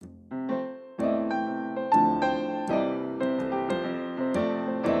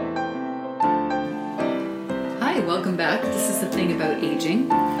welcome back. This is The Thing About Aging.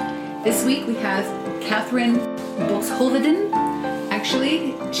 This week we have Catherine Buxhoeveden.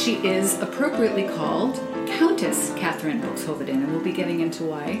 Actually, she is appropriately called Countess Catherine Buxhoeveden, and we'll be getting into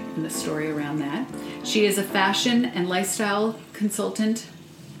why and the story around that. She is a fashion and lifestyle consultant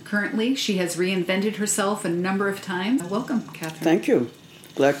currently. She has reinvented herself a number of times. Welcome, Catherine. Thank you.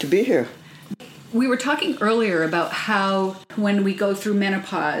 Glad to be here. We were talking earlier about how when we go through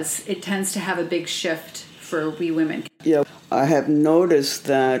menopause, it tends to have a big shift for we women. Yeah, I have noticed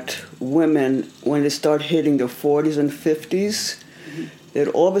that women, when they start hitting their 40s and 50s, that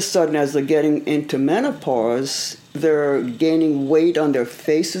all of a sudden as they're getting into menopause, they're gaining weight on their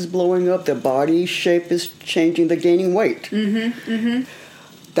faces, blowing up, their body shape is changing, they're gaining weight.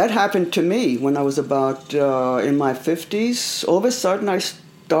 That happened to me when I was about in my 50s. All of a sudden I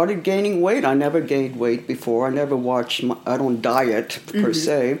started gaining weight. I never gained weight before. I never I don't diet per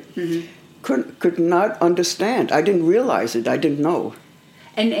se. Could not understand. I didn't realize it. I didn't know.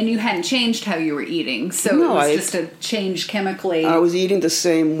 And you hadn't changed how you were eating, so no, it was just a change chemically. I was eating the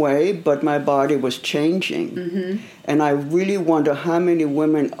same way, but my body was changing. And I really wonder how many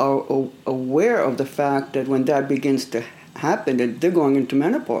women are aware of the fact that when that begins to happen, that they're going into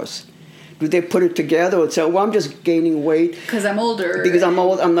menopause. Do they put it together or say, well, I'm just gaining weight because I'm older. Because I'm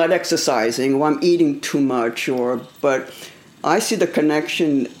old, I'm not exercising, or I'm eating too much, but I see the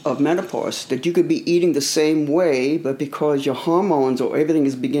connection of menopause, that you could be eating the same way, but because your hormones or everything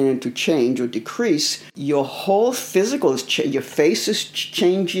is beginning to change or decrease, your whole physical is your face is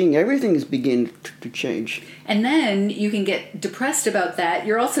changing, everything is beginning to change. And then you can get depressed about that.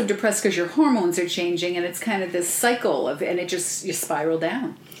 You're also depressed because your hormones are changing, and it's kind of this cycle and you spiral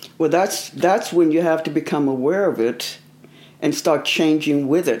down. Well, that's when you have to become aware of it and start changing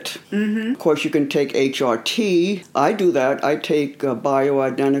with it. Of course, you can take HRT. I do that. I take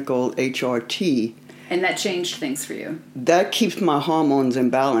bioidentical HRT. And that changed things for you? That keeps my hormones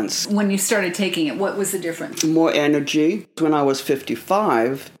in balance. When you started taking it, what was the difference? More energy. When I was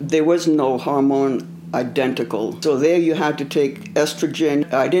 55, there was no hormone identical. So there you had to take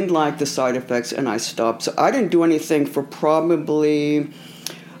estrogen. I didn't like the side effects, and I stopped. So I didn't do anything for probably,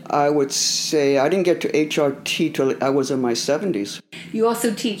 I would say, I didn't get to HRT till I was in my 70s. You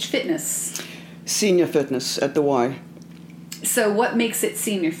also teach fitness. Senior fitness at the Y. So what makes it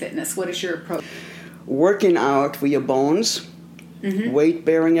senior fitness? What is your approach? Working out for your bones,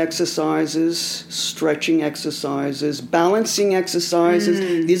 weight-bearing exercises, stretching exercises, balancing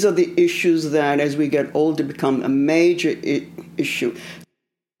exercises. These are the issues that, as we get older, become a major issue.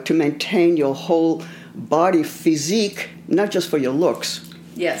 To maintain your whole body physique, not just for your looks.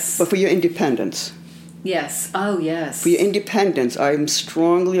 Yes. But for your independence. Yes. Oh, yes. For your independence, I'm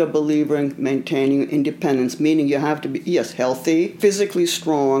strongly a believer in maintaining independence, meaning you have to be, yes, healthy, physically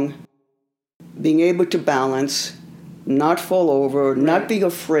strong, being able to balance, not fall over, not be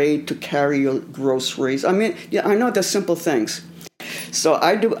afraid to carry your groceries. I mean, yeah, I know they're simple things. So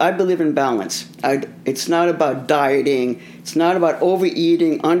I believe in balance. It's not about dieting. It's not about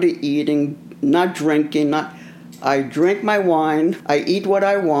overeating, undereating, not drinking, I drink my wine. I eat what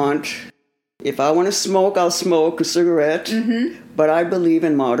I want. If I want to smoke, I'll smoke a cigarette. But I believe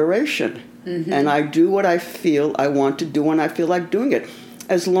in moderation. And I do what I feel I want to do when I feel like doing it,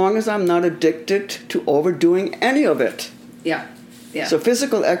 as long as I'm not addicted to overdoing any of it. Yeah. So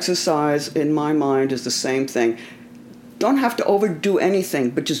physical exercise, in my mind, is the same thing. Don't have to overdo anything,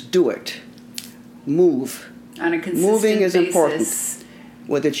 but just do it. Move. On a consistent Moving is basis. important.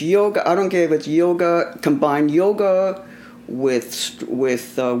 Whether it's yoga, I don't care if it's yoga, combine yoga with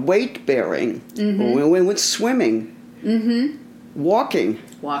weight bearing, or with swimming,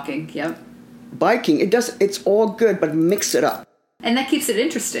 walking, yep, biking. It's all good, but mix it up. And that keeps it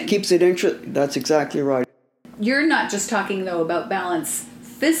interesting. That's exactly right. You're not just talking though about balance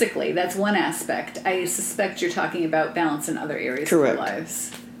physically. That's one aspect. I suspect you're talking about balance in other areas Correct. of our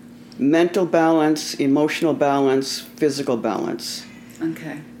lives. Mental balance, emotional balance, physical balance.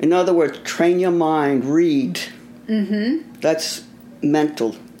 Okay. In other words, train your mind, read. That's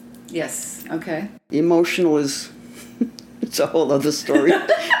mental. Yes. Okay. Emotional is, it's a whole other story.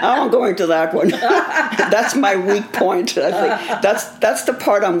 I won't go into that one. That's my weak point. I think that's the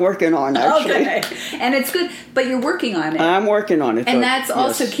part I'm working on, actually. Okay. And it's good, but you're working on it. I'm working on it. And that's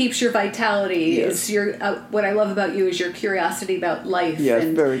also yes. keeps your vitality. Yes. What I love about you is your curiosity about life. Yes,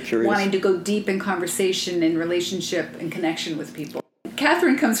 and very curious. Wanting to go deep in conversation and relationship and connection with people.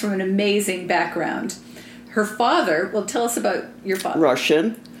 Catherine comes from an amazing background. Her father, well, tell us about your father.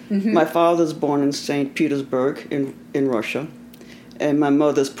 Russian. My father's born in St. Petersburg in Russia, and my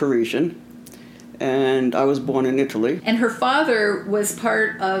mother's Parisian. and I was born in Italy. And her father was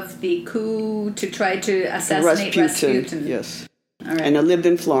part of the coup to try to assassinate Rasputin. Yes. All right. And I lived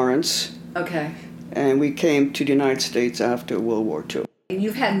in Florence. Okay. And we came to the United States after World War II. And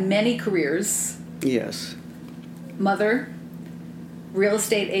you've had many careers. Yes. Mother, real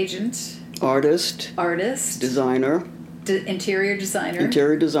estate agent. Artist. Designer. Interior designer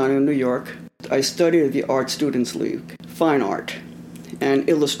in New York. I studied at the Art Students League, fine art and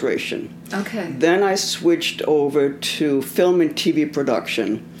illustration. Okay. Then I switched over to film and TV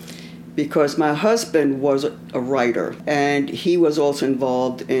production because my husband was a writer and he was also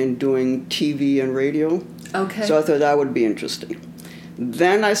involved in doing TV and radio. Okay. So I thought that would be interesting.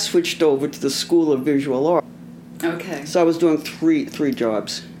 Then I switched over to the School of Visual Art. Okay. So I was doing three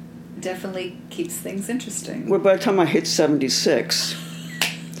jobs. Definitely keeps things interesting. Well, by the time I hit 76,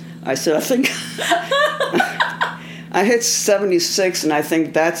 I said, I think I hit 76 and I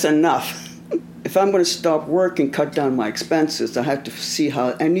think that's enough. If I'm going to stop work and cut down my expenses, I have to see how,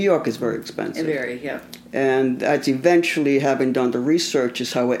 and New York is very expensive. Very, yeah. And that's eventually, having done the research,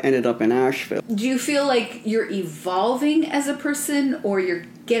 is how I ended up in Asheville. Do you feel like you're evolving as a person or you're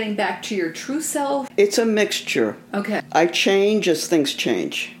getting back to your true self? It's a mixture. Okay. I change as things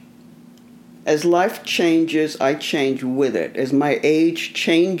change. As life changes, I change with it. As my age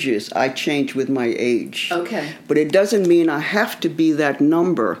changes, I change with my age. Okay. But it doesn't mean I have to be that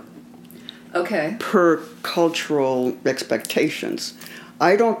number. Okay. Per cultural expectations.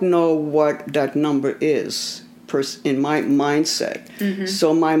 I don't know what that number is in my mindset. Mm-hmm.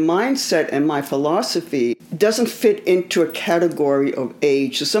 So my mindset and my philosophy doesn't fit into a category of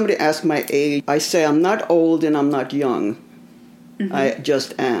age. So somebody asks my age, I say I'm not old and I'm not young. Mm-hmm. I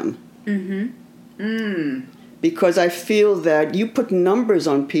just am. Mm-hmm. Mm. Because I feel that you put numbers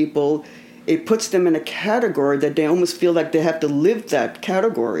on people, it puts them in a category that they almost feel like they have to live that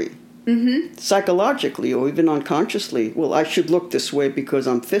category. Mm-hmm. Psychologically or even unconsciously. Well, I should look this way because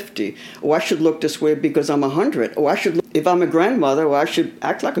I'm 50. Or I should look this way because I'm 100. Or if I'm a grandmother, or I should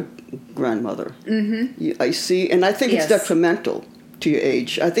act like a grandmother. Mm-hmm. I see, and I think it's detrimental to your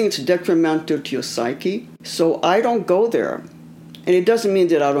age. I think it's detrimental to your psyche. So I don't go there. And it doesn't mean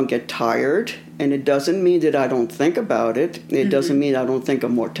that I don't get tired. And it doesn't mean that I don't think about it. It mm-hmm. doesn't mean I don't think of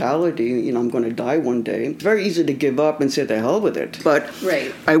mortality. I'm going to die one day. It's very easy to give up and say, the hell with it. But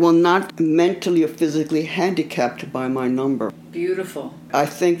right. I will not mentally or physically handicapped by my number. Beautiful. I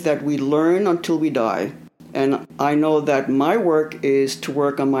think that we learn until we die. And I know that my work is to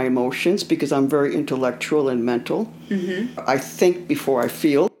work on my emotions because I'm very intellectual and mental. Mm-hmm. I think before I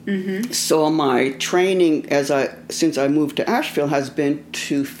feel. Mm-hmm. So my training since I moved to Asheville has been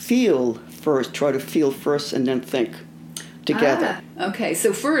to feel first, try to feel first and then think together. Okay,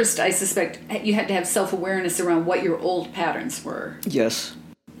 so first I suspect you had to have self-awareness around what your old patterns were. Yes.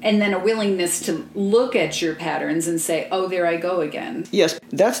 And then a willingness to look at your patterns and say, oh, there I go again. Yes,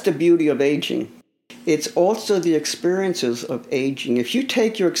 that's the beauty of aging. It's also the experiences of aging. If you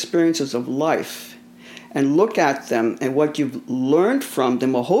take your experiences of life and look at them and what you've learned from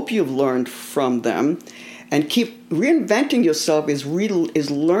them or hope you've learned from them and keep reinventing yourself is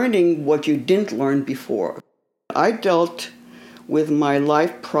learning what you didn't learn before. I dealt with my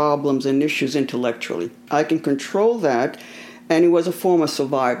life problems and issues intellectually. I can control that, and it was a form of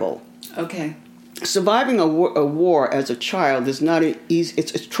survival. Okay. Surviving a war as a child is not easy.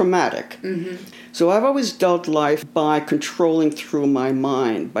 It's traumatic. Mm-hmm. So I've always dealt life by controlling through my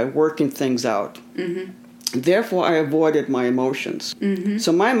mind, by working things out. Mm-hmm. Therefore, I avoided my emotions. Mm-hmm.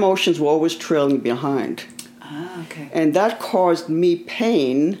 So my emotions were always trailing behind. Okay. And that caused me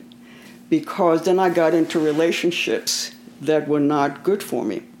pain because then I got into relationships that were not good for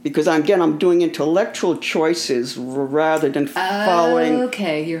me. Because I'm doing intellectual choices rather than following.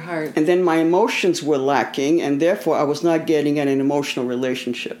 Okay, your heart. And then my emotions were lacking, and therefore I was not getting in an emotional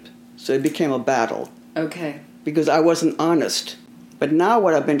relationship. So it became a battle. Okay. Because I wasn't honest. But now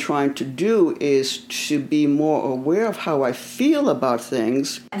what I've been trying to do is to be more aware of how I feel about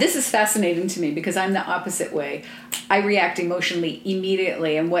things. This is fascinating to me because I'm the opposite way. I react emotionally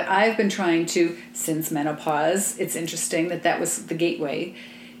immediately. And what I've been trying to, since menopause, it's interesting that was the gateway,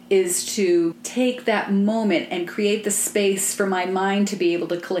 is to take that moment and create the space for my mind to be able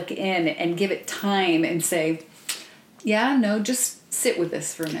to click in and give it time and say, yeah, no, just sit with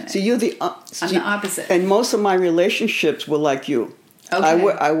this for a minute. So you're I'm the opposite. And most of my relationships were like you.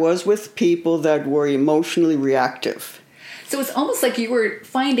 Okay. I was with people that were emotionally reactive. So it's almost like you were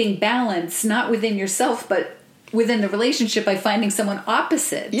finding balance, not within yourself, but within the relationship by finding someone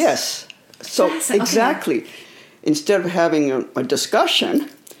opposite. Yes. So exactly. Instead of having a discussion,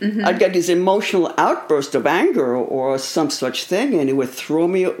 mm-hmm. I'd get these emotional outbursts of anger or some such thing, and it would throw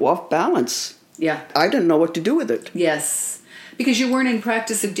me off balance. Yeah. I didn't know what to do with it. Yes. Because you weren't in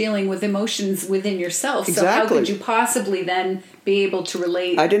practice of dealing with emotions within yourself. Exactly. So how could you possibly then be able to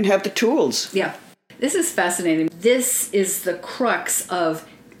relate? I didn't have the tools. Yeah. This is fascinating. This is the crux of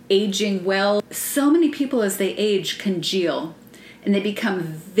aging well. So many people as they age congeal and they become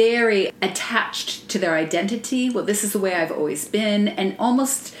very attached to their identity. Well, this is the way I've always been, and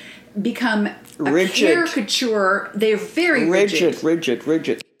almost become rigid. A caricature. They're very rigid.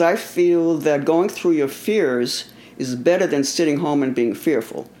 Rigid. I feel that going through your fears is better than sitting home and being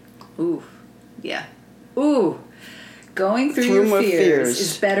fearful. Ooh, yeah. Ooh. Going through your fears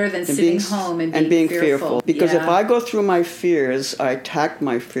is better than sitting home and being fearful. Because if I go through my fears, I attack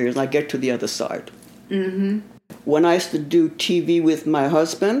my fears, and I get to the other side. Mm-hmm. When I used to do TV with my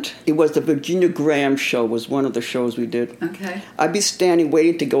husband, it was the Virginia Graham show, was one of the shows we did. Okay. I'd be standing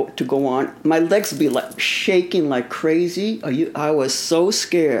waiting to go on. My legs would be like shaking like crazy. I was so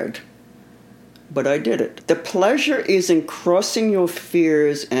scared. But I did it. The pleasure is in crossing your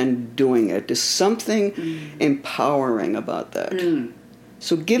fears and doing it. There's something empowering about that.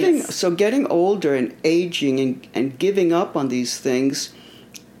 So getting older and aging and giving up on these things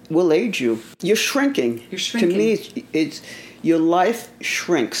will age you. You're shrinking. To me, it's your life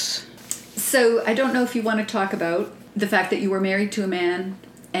shrinks. So I don't know if you want to talk about the fact that you were married to a man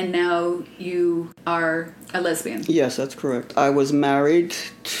and now you are a lesbian. Yes, that's correct. I was married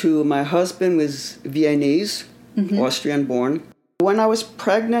to, my husband was Viennese, Austrian born. When I was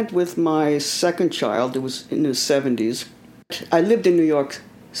pregnant with my second child, it was in the 70s, I lived in New York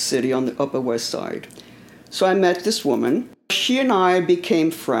City on the Upper West Side. So I met this woman. She and I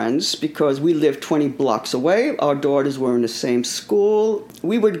became friends because we lived 20 blocks away. Our daughters were in the same school.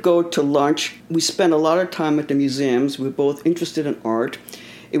 We would go to lunch. We spent a lot of time at the museums. We were both interested in art.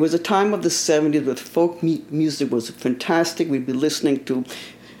 It was a time of the 70s with folk music was fantastic. We'd be listening to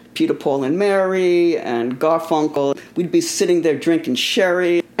Peter, Paul, and Mary and Garfunkel. We'd be sitting there drinking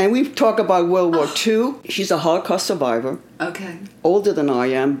sherry. And we'd talk about World War II. She's a Holocaust survivor. Okay. Older than I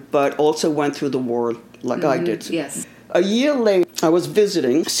am, but also went through the war like I did. Yes. A year later, I was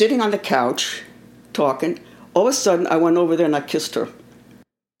visiting, sitting on the couch, talking. All of a sudden, I went over there and I kissed her.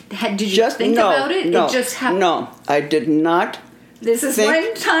 Did you think about it? No, it just happened? No, I did not. This is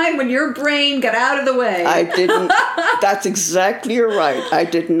one time when your brain got out of the way. I didn't. That's exactly right. I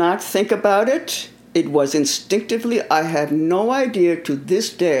did not think about it. It was instinctively. I have no idea to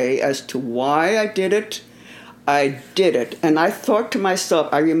this day as to why I did it. I did it. And I thought to myself,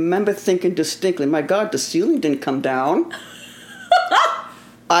 I remember thinking distinctly, my God, the ceiling didn't come down.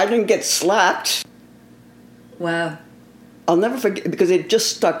 I didn't get slapped. Wow. I'll never forget, because it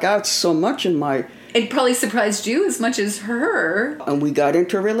just stuck out so much in my... It probably surprised you as much as her. And we got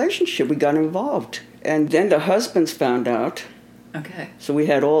into a relationship. We got involved. And then the husbands found out. Okay. So we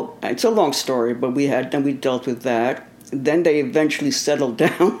had all... It's a long story, but we dealt with that. Then they eventually settled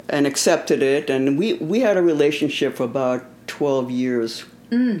down and accepted it. And we had a relationship for about 12 years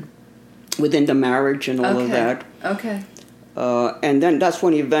within the marriage and all of that. Okay. And then that's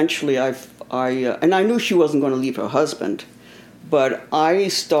when eventually and I knew she wasn't going to leave her husband. But I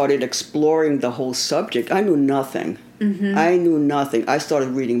started exploring the whole subject. I knew nothing. I started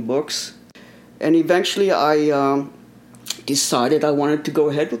reading books. And eventually I decided I wanted to go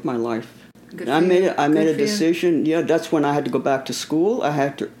ahead with my life. I made a decision. Yeah, that's when I had to go back to school. I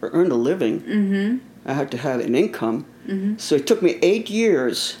had to earn a living. I had to have an income. So it took me 8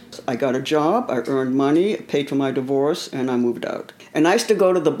 years. I got a job, I earned money, paid for my divorce, and I moved out. And I used to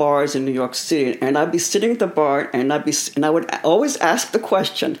go to the bars in New York City, and I'd be sitting at the bar, and I would always ask the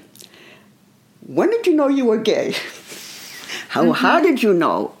question, when did you know you were gay? How did you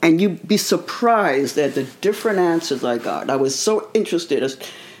know? And you'd be surprised at the different answers I got. I was so interested as,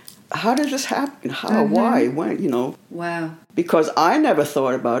 how did this happen? How? Why? When? Wow. Because I never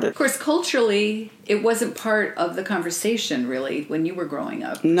thought about it. Of course, culturally, it wasn't part of the conversation, really, when you were growing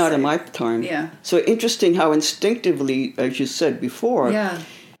up. Not in my time. Yeah. So interesting how instinctively, as you said before,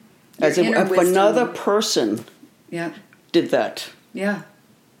 as if another person did that. Yeah.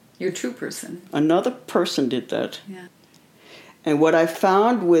 Your true person. Another person did that. Yeah. And what I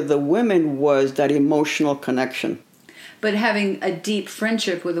found with the women was that emotional connection. But having a deep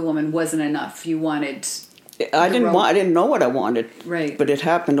friendship with a woman wasn't enough. You wanted... I didn't know what I wanted. Right. But it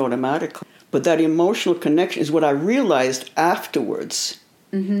happened automatically. But that emotional connection is what I realized afterwards.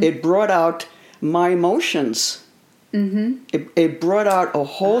 It brought out my emotions. It brought out a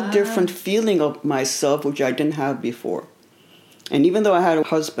whole different feeling of myself, which I didn't have before. And even though I had a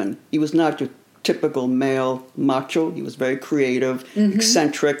husband, he was not your typical male macho. He was very creative,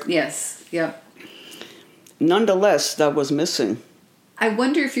 eccentric. Yes, yeah. Nonetheless, that was missing. I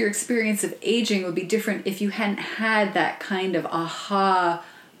wonder if your experience of aging would be different if you hadn't had that kind of aha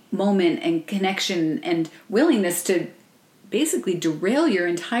moment and connection and willingness to basically derail your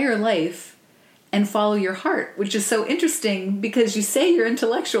entire life and follow your heart, which is so interesting because you say you're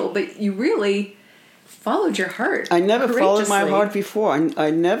intellectual, but you really followed your heart. I never followed my heart before.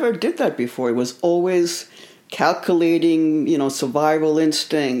 I never did that before. It was always calculating, survival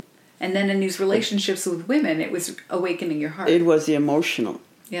instinct. And then in these relationships with women, it was awakening your heart. It was the emotional.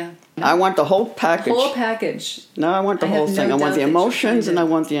 Yeah. I want the whole package. The whole package. No, I want the whole thing. I want the emotions and I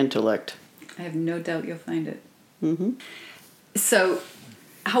want the intellect. I have no doubt you'll find it. Mm-hmm. So,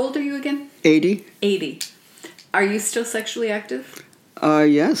 how old are you again? 80. 80. Are you still sexually active?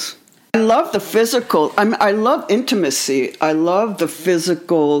 Yes. I love the physical. I love intimacy. I love the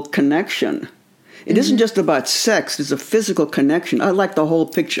physical connection. It isn't just about sex. It's a physical connection. I like the whole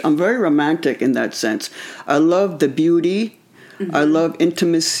picture. I'm very romantic in that sense. I love the beauty. Mm-hmm. I love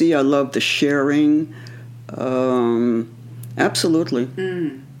intimacy. I love the sharing. Absolutely.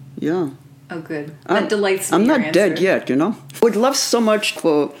 Mm. Yeah. Oh, good. That delights me. I'm not dead yet, I would love so much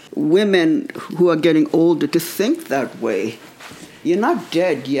for women who are getting older to think that way. You're not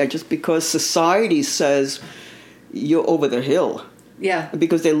dead yet just because society says you're over the hill. Yeah.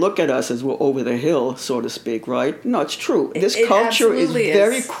 Because they look at us as we're over the hill, so to speak, right? No, it's true. This culture is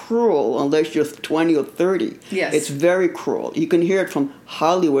very cruel unless you're 20 or 30. Yes. It's very cruel. You can hear it from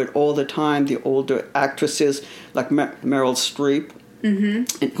Hollywood all the time, the older actresses like Meryl Streep,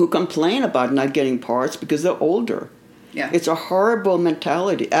 and who complain about not getting parts because they're older. Yeah. It's a horrible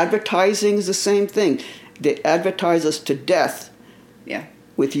mentality. Advertising is the same thing. They advertise us to death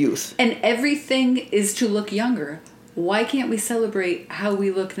with youth. And everything is to look younger. Why can't we celebrate how we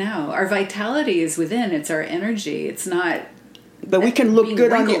look now? Our vitality is within. It's our energy. It's not. But we can look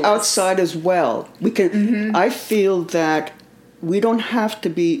good on the outside as well. We can. I feel that we don't have to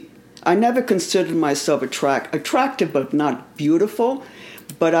be. I never considered myself attractive, but not beautiful.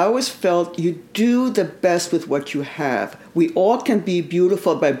 But I always felt you do the best with what you have. We all can be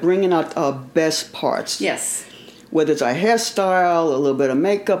beautiful by bringing out our best parts. Yes. Whether it's our hairstyle, a little bit of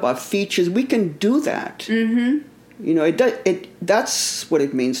makeup, our features, we can do that. Mm-hmm. That's what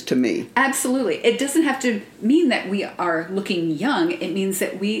it means to me. Absolutely. It doesn't have to mean that we are looking young. It means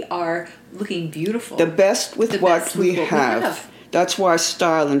that we are looking beautiful. The best with what we have. That's why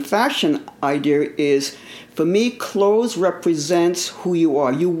style and fashion idea is, for me, clothes represents who you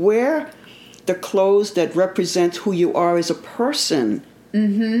are. You wear the clothes that represent who you are as a person.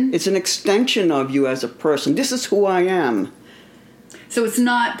 Mm-hmm. It's an extension of you as a person. This is who I am. So it's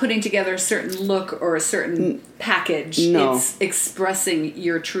not putting together a certain look or a certain package. No. It's expressing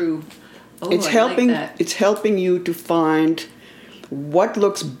your true. It's helping you to find what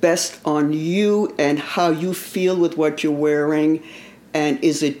looks best on you and how you feel with what you're wearing, and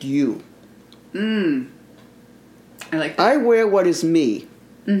is it you? I like that. I wear what is me,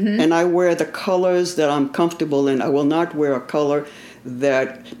 and I wear the colors that I'm comfortable in. I will not wear a color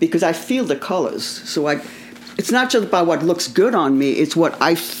because I feel the colors. So it's not just about what looks good on me, it's what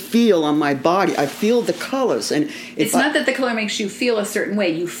I feel on my body. I feel the colors. And it's not that the color makes you feel a certain way.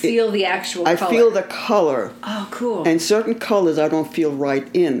 You feel the actual color. I feel the color. Oh, cool. And certain colors I don't feel right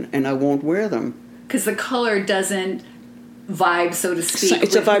in, and I won't wear them. Because the color doesn't vibe, so to speak.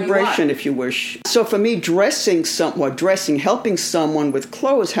 It's a vibration, if you wish. So for me, helping someone with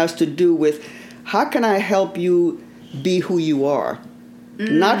clothes has to do with, how can I help you be who you are?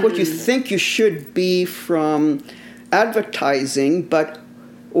 Not what you think you should be from advertising,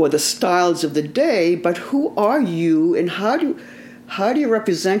 or the styles of the day, but who are you and how do you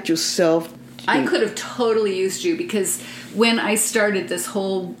represent yourself? I could have totally used you, because when I started this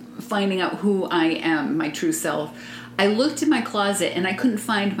whole finding out who I am, my true self, I looked in my closet and I couldn't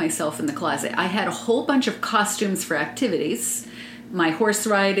find myself in the closet. I had a whole bunch of costumes for activities, my horse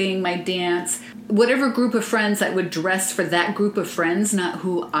riding, my dance, whatever group of friends I would dress for that group of friends, not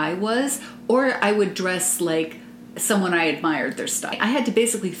who I was, or I would dress like someone I admired their style. I had to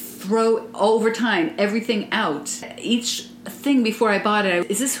basically throw over time everything out. Each thing before I bought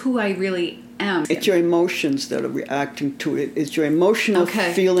it, is this who I really am? It's your emotions that are reacting to it. It's your emotional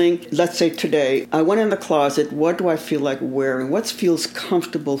feeling. Let's say today, I went in the closet. What do I feel like wearing? What feels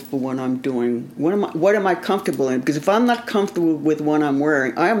comfortable for what I'm doing? What am I comfortable in? Because if I'm not comfortable with what I'm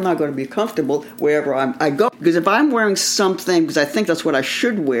wearing, I am not going to be comfortable wherever I go. Because if I'm wearing something because I think that's what I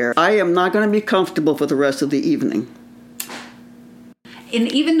should wear, I am not going to be comfortable for the rest of the evening.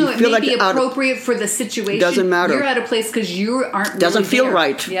 And even though it may be appropriate for the situation, doesn't matter. You're at a place because you aren't really doesn't feel there.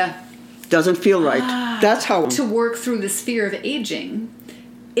 Right. Yeah. Doesn't feel right. That's how. To work through this fear of aging,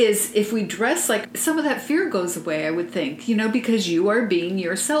 is if we dress like, some of that fear goes away, I would think, because you are being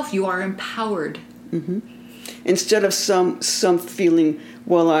yourself. You are empowered. Mm-hmm. Instead of some feeling,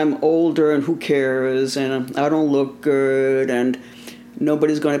 well, I'm older and who cares, and I don't look good, and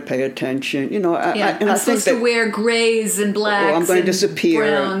nobody's going to pay attention. I'm supposed to wear grays and blacks. I'm going to disappear.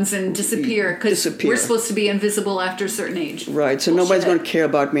 Browns and disappear because we're supposed to be invisible after a certain age. Right. So nobody's going to care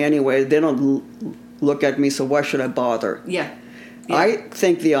about me anyway. They don't look at me, so why should I bother? Yeah. I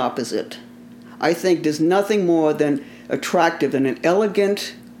think the opposite. I think there's nothing more than attractive than an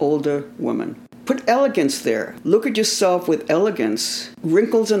elegant older woman. Put elegance there. Look at yourself with elegance.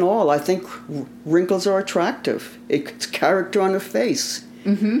 Wrinkles and all. I think wrinkles are attractive. It's character on the face.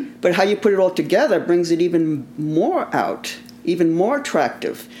 Mm-hmm. But how you put it all together brings it even more out, even more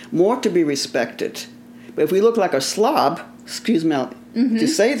attractive, more to be respected. But if we look like a slob, excuse me to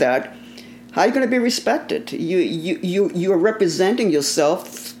say that, how are you going to be respected? You are representing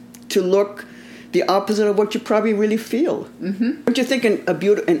yourself to look the opposite of what you probably really feel. Mm-hmm. Don't you think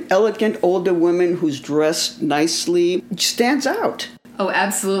an elegant older woman who's dressed nicely stands out? Oh,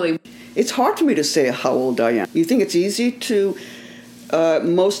 absolutely. It's hard for me to say how old I am. You think it's easy to...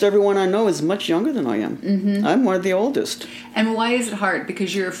 most everyone I know is much younger than I am. Mm-hmm. I'm one of the oldest. And why is it hard?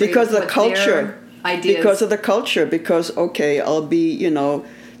 Because you're afraid because of the culture. Their ideas. Because of the culture. Because, okay, I'll be,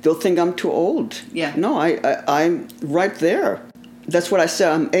 they'll think I'm too old. Yeah. No, I'm right there. That's what I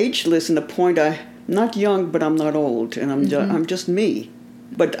said. I'm ageless in the point I'm not young, but I'm not old. And I'm just me.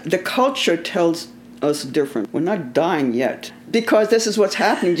 But the culture tells us different. We're not dying yet. Because this is what's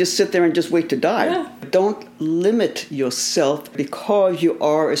happening. Just sit there and just wait to die. Yeah. Don't limit yourself because you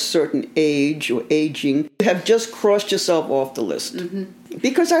are a certain age or aging. You have just crossed yourself off the list. Mm-hmm.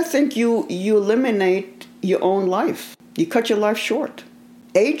 Because I think you eliminate your own life. You cut your life short.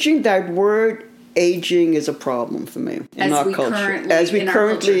 Aging, that word aging is a problem for me in our culture. As we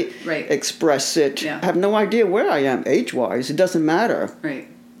currently express it. Yeah. I have no idea where I am age-wise. It doesn't matter. Right.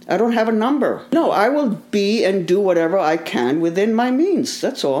 I don't have a number. No, I will be and do whatever I can within my means.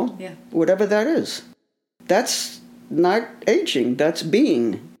 That's all. Yeah. Whatever that is. That's not aging. That's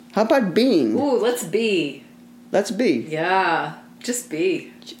being. How about being? Ooh, let's be. Let's be. Yeah. Just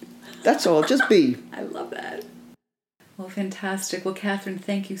be. That's all. Just be. I love that. Well, fantastic. Well, Catherine,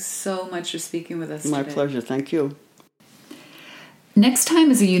 thank you so much for speaking with us today. My pleasure. Thank you. Next time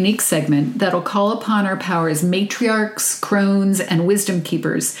is a unique segment that'll call upon our power as matriarchs, crones, and wisdom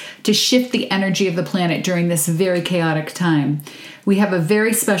keepers to shift the energy of the planet during this very chaotic time. We have a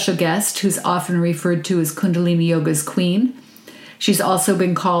very special guest who's often referred to as Kundalini Yoga's queen. She's also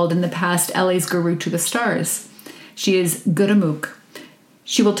been called in the past LA's guru to the stars. She is Gurumukh.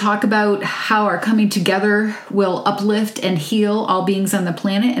 She will talk about how our coming together will uplift and heal all beings on the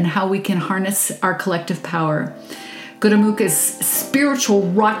planet and how we can harness our collective power. Gurumukh is spiritual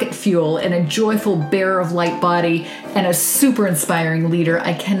rocket fuel and a joyful bearer of light body and a super inspiring leader.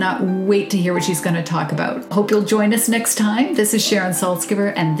 I cannot wait to hear what she's going to talk about. Hope you'll join us next time. This is Sharon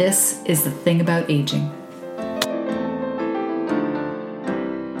Saltzgiver, and this is The Thing About Aging.